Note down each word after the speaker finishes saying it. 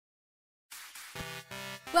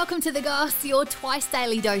Welcome to The Goss, your twice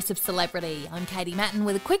daily dose of celebrity. I'm Katie Matten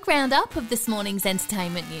with a quick roundup of this morning's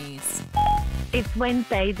entertainment news. It's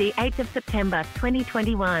Wednesday, the 8th of September,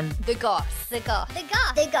 2021. The Goss. The Goss. The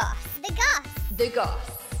Goss. The Goss. The Goss. The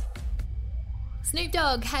Goss. Snoop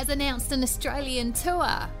Dogg has announced an Australian tour.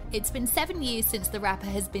 It's been 7 years since the rapper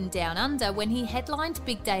has been down under when he headlined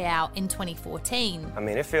Big Day Out in 2014. I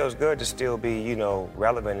mean, it feels good to still be,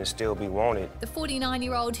 relevant and still be wanted. The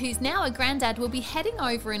 49-year-old, who's now a granddad, will be heading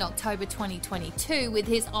over in October 2022 with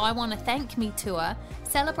his I Wanna Thank Me tour,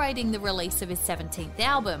 celebrating the release of his 17th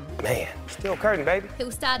album. Man, still curtain, baby.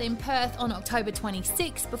 He'll start in Perth on October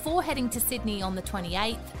 26th before heading to Sydney on the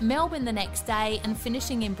 28th, Melbourne the next day, and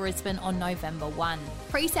finishing in Brisbane on November 1.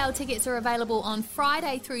 Pre-sale tickets are available on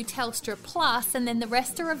Friday through Telstra Plus, and then the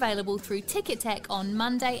rest are available through Ticketek on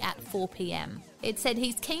Monday at 4 p.m. It said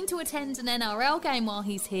he's keen to attend an NRL game while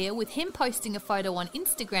he's here, with him posting a photo on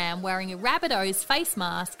Instagram wearing a Rabbitohs face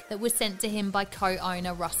mask that was sent to him by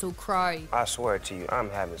co-owner Russell Crowe. I swear to you, I'm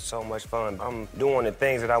having so much fun. I'm doing the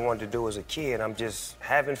things that I wanted to do as a kid. I'm just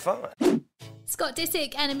having fun. Scott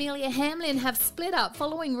Disick and Amelia Hamlin have split up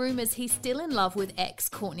following rumours he's still in love with ex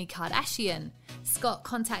Kourtney Kardashian. Scott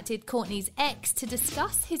contacted Kourtney's ex to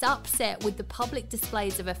discuss his upset with the public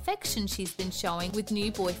displays of affection she's been showing with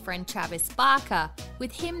new boyfriend Travis Barker,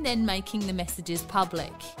 with him then making the messages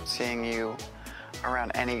public. Seeing you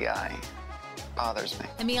around any guy bothers me.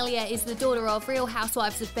 Amelia is the daughter of Real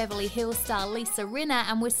Housewives of Beverly Hills star Lisa Rinna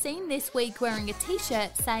and was seen this week wearing a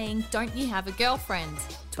t-shirt saying, "Don't you have a girlfriend?"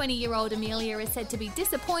 20-year-old Amelia is said to be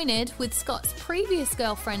disappointed, with Scott's previous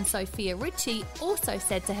girlfriend Sophia Richie also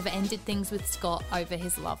said to have ended things with Scott over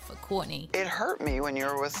his love for Kourtney. It hurt me when you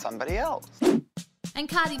were with somebody else. And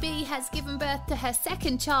Cardi B has given birth to her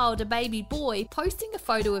second child, a baby boy, posting a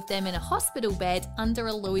photo of them in a hospital bed under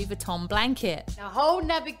a Louis Vuitton blanket. The whole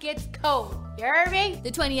never gets cold. You heard me?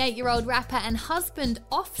 The 28-year-old rapper and husband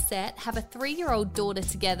Offset have a 3-year-old daughter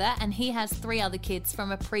together, and he has 3 other kids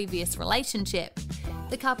from a previous relationship.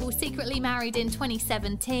 The couple secretly married in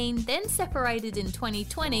 2017, then separated in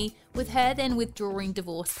 2020, with her then withdrawing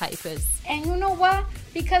divorce papers. And you know what?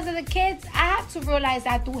 Because of the kids, I have to realize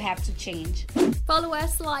I do have to change. Follow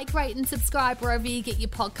us, like, rate and subscribe wherever you get your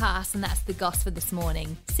podcasts, and that's The Goss for this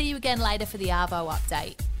morning. See you again later for the Arvo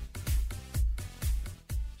update.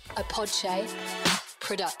 A Podshape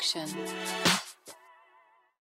production.